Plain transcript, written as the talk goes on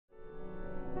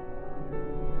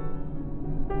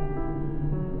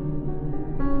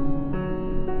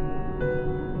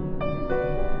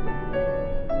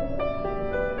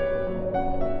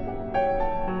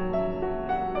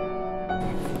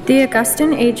The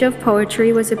Augustan age of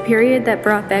poetry was a period that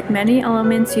brought back many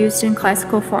elements used in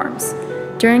classical forms.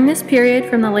 During this period,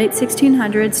 from the late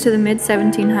 1600s to the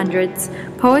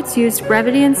mid-1700s, poets used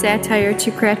brevity and satire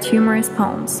to craft humorous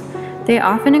poems. They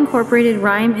often incorporated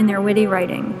rhyme in their witty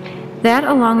writing. That,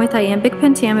 along with iambic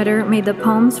pentameter, made the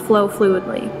poems flow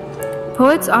fluidly.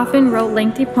 Poets often wrote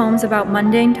lengthy poems about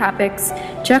mundane topics,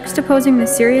 juxtaposing the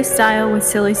serious style with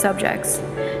silly subjects.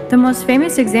 The most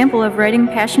famous example of writing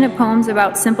passionate poems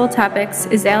about simple topics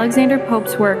is Alexander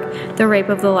Pope's work, The Rape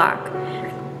of the Lock.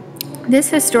 This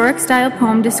historic style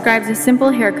poem describes a simple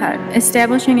haircut,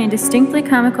 establishing a distinctly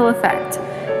comical effect.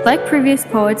 Like previous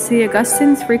poets, the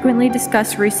Augustans frequently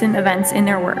discuss recent events in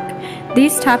their work.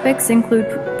 These topics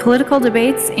include political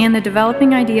debates and the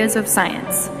developing ideas of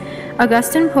science.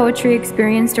 Augustan poetry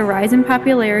experienced a rise in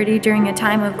popularity during a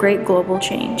time of great global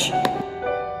change.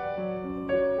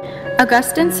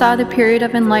 Augustine saw the period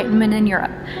of enlightenment in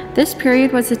Europe. This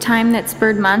period was a time that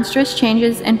spurred monstrous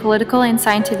changes in political and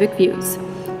scientific views.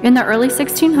 In the early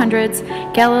 1600s,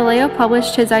 Galileo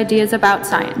published his ideas about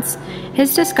science.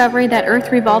 His discovery that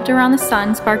Earth revolved around the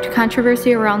sun sparked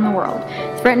controversy around the world,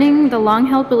 threatening the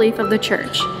long-held belief of the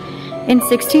Church. In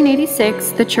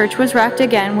 1686, the Church was rocked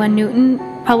again when Newton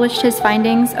published his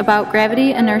findings about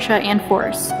gravity, inertia, and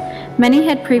force. Many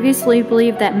had previously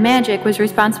believed that magic was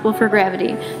responsible for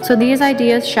gravity, so these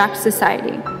ideas shocked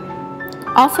society.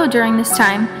 Also during this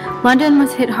time, London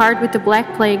was hit hard with the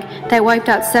Black Plague that wiped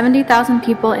out 70,000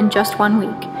 people in just 1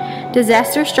 week.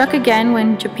 Disaster struck again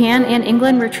when Japan and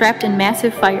England were trapped in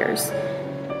massive fires.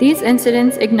 These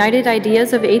incidents ignited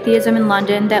ideas of atheism in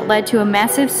London that led to a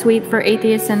massive sweep for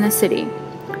atheists in the city.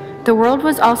 The world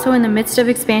was also in the midst of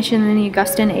expansion in the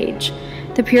Augustan age.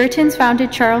 The Puritans founded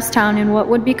Charlestown in what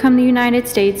would become the United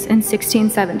States in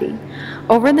 1670.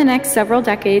 Over the next several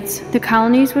decades, the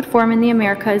colonies would form in the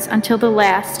Americas until the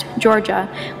last, Georgia,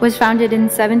 was founded in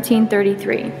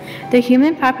 1733. The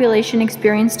human population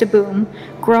experienced a boom,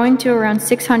 growing to around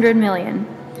 600 million.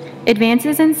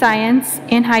 Advances in science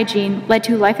and hygiene led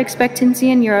to life expectancy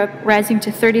in Europe rising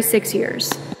to 36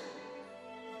 years.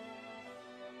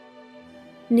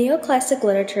 Neoclassic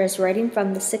literature is writing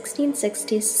from the 1660s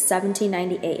to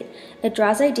 1798. It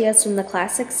draws ideas from the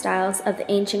classic styles of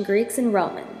the ancient Greeks and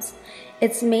Romans.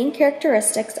 Its main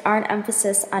characteristics are an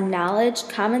emphasis on knowledge,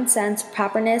 common sense,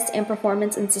 properness, and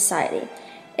performance in society.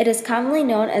 It is commonly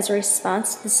known as a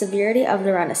response to the severity of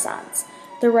the Renaissance.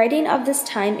 The writing of this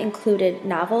time included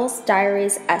novels,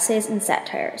 diaries, essays, and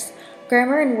satires.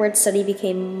 Grammar and word study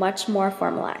became much more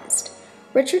formalized.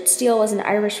 Richard Steele was an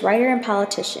Irish writer and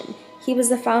politician. He was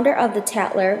the founder of the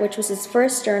Tatler, which was his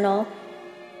first journal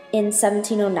in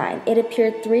 1709. It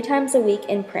appeared 3 times a week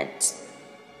in print.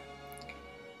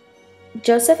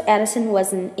 Joseph Addison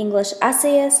was an English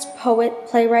essayist, poet,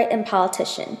 playwright, and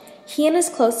politician. He and his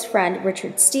close friend,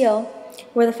 Richard Steele,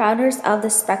 were the founders of the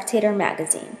Spectator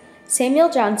magazine. Samuel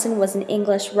Johnson was an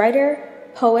English writer,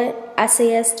 poet,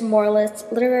 essayist,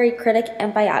 moralist, literary critic,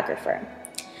 and biographer.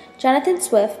 Jonathan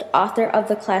Swift, author of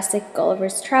the classic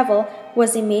Gulliver's Travel,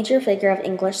 was a major figure of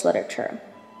English literature.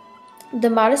 The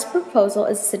Modest Proposal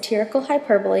is a satirical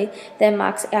hyperbole that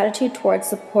mocks attitude towards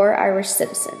the poor Irish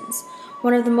citizens.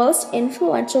 One of the most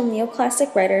influential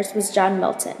neoclassic writers was John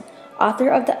Milton, author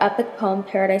of the epic poem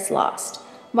Paradise Lost.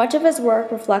 Much of his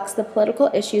work reflects the political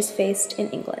issues faced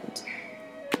in England.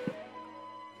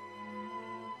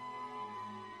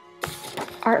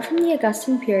 Art from the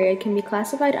Augustan period can be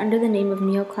classified under the name of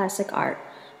neoclassic art.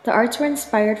 The arts were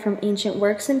inspired from ancient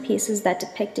works and pieces that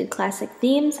depicted classic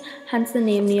themes, hence the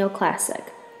name neoclassic.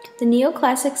 The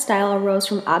neoclassic style arose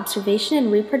from observation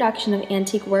and reproduction of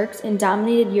antique works and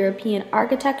dominated European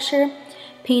architecture,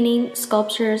 painting,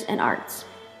 sculptures, and arts.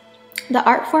 The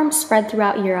art form spread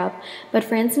throughout Europe, but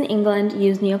France and England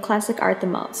used neoclassic art the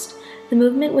most. The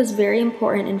movement was very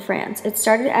important in France. It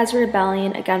started as a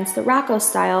rebellion against the Rococo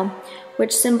style,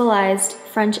 which symbolized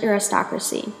French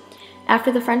aristocracy.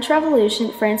 After the French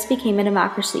Revolution, France became a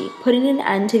democracy, putting an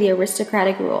end to the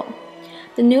aristocratic rule.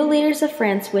 The new leaders of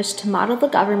France wished to model the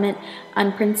government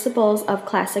on principles of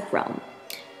classic Rome.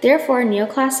 Therefore,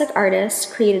 neoclassic artists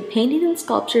created paintings and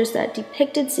sculptures that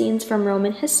depicted scenes from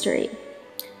Roman history.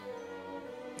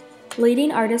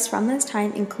 Leading artists from this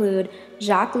time include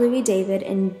Jacques-Louis David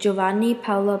and Giovanni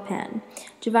Paolo Pan.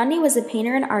 Giovanni was a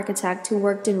painter and architect who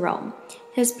worked in Rome.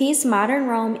 His piece Modern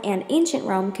Rome and Ancient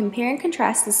Rome compare and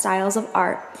contrast the styles of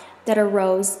art that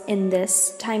arose in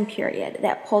this time period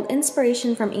that pulled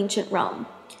inspiration from ancient Rome.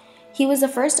 He was the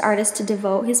first artist to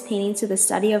devote his paintings to the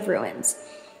study of ruins.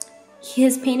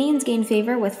 His paintings gained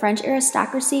favor with French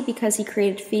aristocracy because he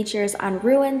created features on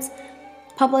ruins,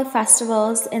 public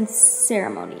festivals, and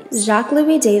ceremonies.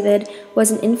 Jacques-Louis David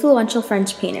was an influential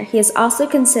French painter. He is also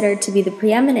considered to be the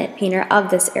preeminent painter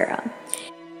of this era.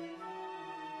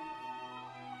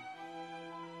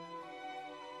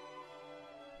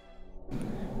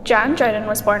 John Dryden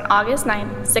was born August 9,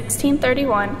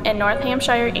 1631, in North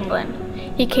Hampshire, England.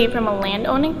 He came from a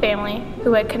land-owning family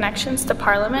who had connections to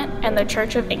Parliament and the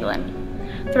Church of England.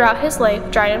 Throughout his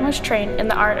life, Dryden was trained in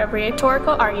the art of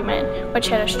rhetorical argument, which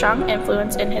had a strong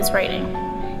influence in his writing.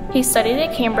 He studied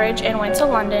at Cambridge and went to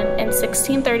London in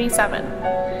 1637.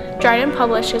 Dryden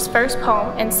published his first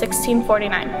poem in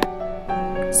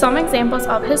 1649. Some examples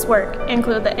of his work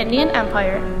include The Indian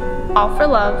Empire, All for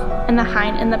Love, and The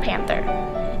Hind and the Panther.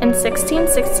 In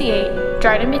 1668,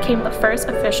 Dryden became the first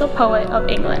official poet of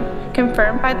England,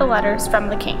 confirmed by the letters from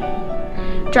the king.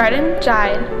 Dryden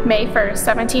died May 1,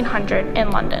 1700, in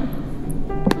London.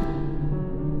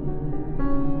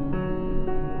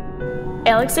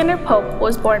 Alexander Pope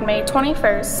was born May 21,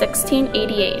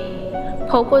 1688.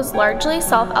 Pope was largely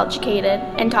self-educated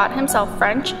and taught himself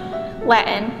French,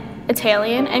 Latin,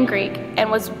 Italian, and Greek, and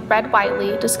was read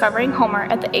widely, discovering Homer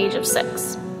at the age of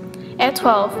 6. At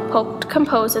 12, Pope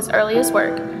composed his earliest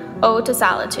work, Ode to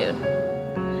Solitude.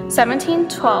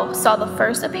 1712 saw the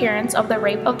first appearance of The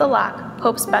Rape of the Lock,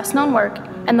 Pope's best-known work,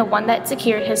 and the one that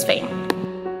secured his fame.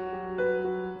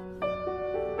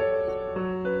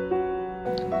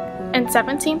 In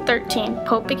 1713,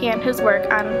 Pope began his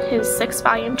work on his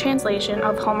 6-volume translation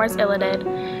of Homer's Iliad,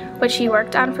 which he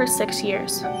worked on for 6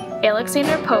 years.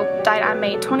 Alexander Pope died on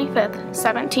May 25,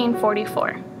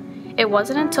 1744. It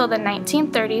wasn't until the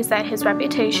 1930s that his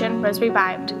reputation was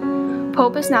revived.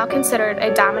 Pope is now considered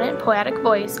a dominant poetic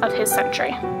voice of his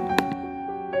century.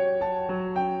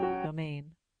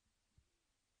 Domain.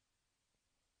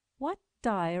 What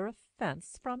dire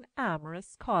offense from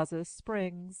amorous causes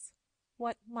springs?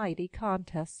 What mighty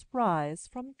contests rise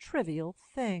from trivial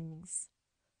things?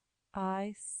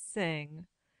 I sing.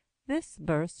 This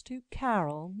verse to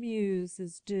Carol, Muse,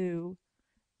 is due.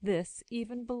 This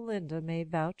even Belinda may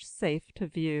vouchsafe to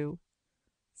view.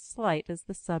 Slight is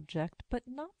the subject, but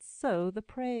not so the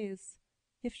praise,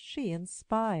 if she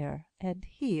inspire, and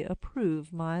he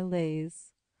approve my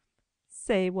lays.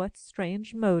 Say what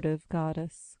strange motive,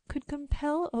 goddess, could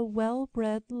compel a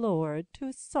well-bred lord to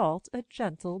assault a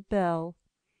gentle belle?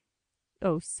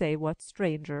 Oh, say what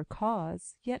stranger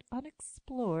cause, yet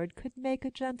unexplored, could make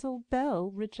a gentle belle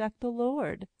reject a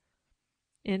lord?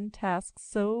 In tasks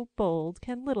so bold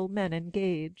can little men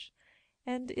engage,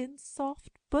 and in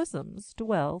soft bosoms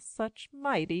dwell such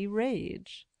mighty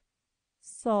rage.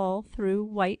 Saul through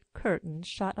white curtains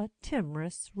shot a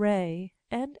timorous ray,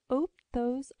 and oped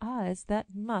those eyes that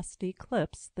must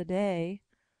eclipse the day.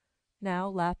 Now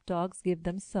lap-dogs give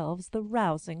themselves the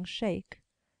rousing shake,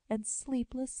 and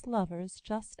sleepless lovers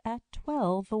just at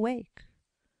 12 awake.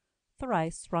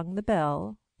 Thrice rung the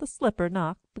bell, the slipper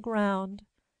knocked the ground,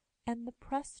 and the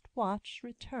pressed watch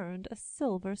returned a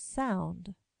silver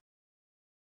sound.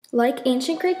 Like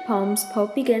ancient Greek poems,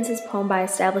 Pope begins his poem by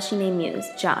establishing a muse,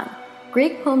 John.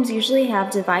 Greek poems usually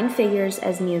have divine figures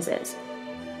as muses,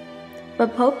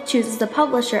 but Pope chooses the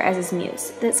publisher as his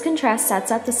muse. This contrast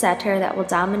sets up the satire that will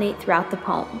dominate throughout the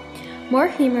poem. More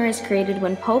humor is created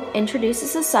when Pope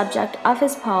introduces the subject of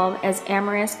his poem as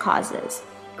amorous causes.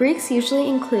 Greeks usually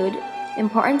include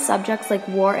important subjects like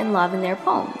war and love in their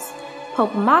poems.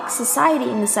 Pope mocks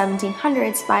society in the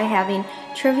 1700s by having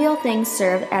trivial things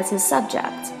serve as his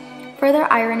subject. Further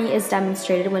irony is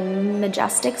demonstrated when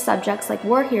majestic subjects like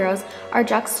war heroes are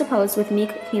juxtaposed with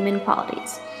meek human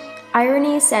qualities.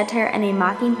 Irony, satire, and a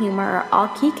mocking humor are all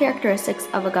key characteristics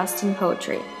of Augustan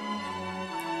poetry.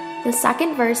 The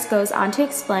second verse goes on to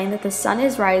explain that the sun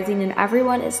is rising and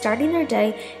everyone is starting their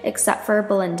day except for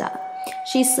Belinda.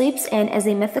 She sleeps in as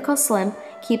a mythical slump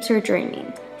keeps her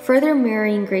dreaming. Further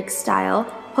mirroring Greek style,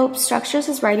 Pope structures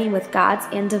his writing with gods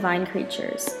and divine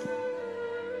creatures.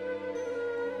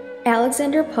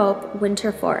 Alexander Pope,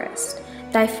 Winter Forest.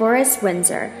 Thy forest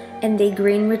Windsor, and thy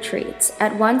green retreats,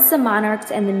 at once the monarchs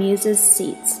and the muses'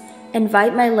 seats.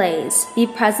 Invite my lays, be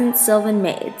present sylvan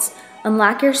maids,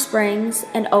 unlock your springs,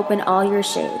 and open all your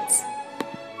shades.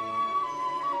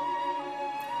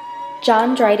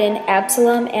 John Dryden,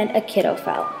 Absalom, and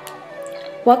Achitophel.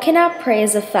 What cannot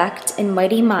praise effect in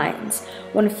mighty minds,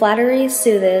 when flattery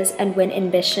soothes and when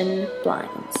ambition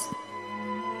blinds?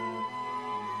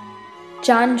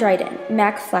 John Dryden,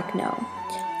 Mac Flecknoe.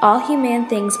 All human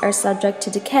things are subject to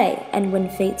decay, and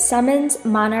when fate summons,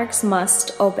 monarchs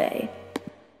must obey.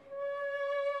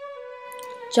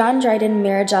 John Dryden,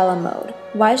 Marriage a la Mode.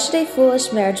 Why should a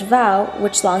foolish marriage vow,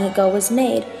 which long ago was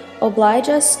made, oblige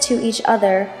us to each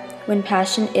other when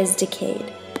passion is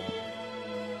decayed?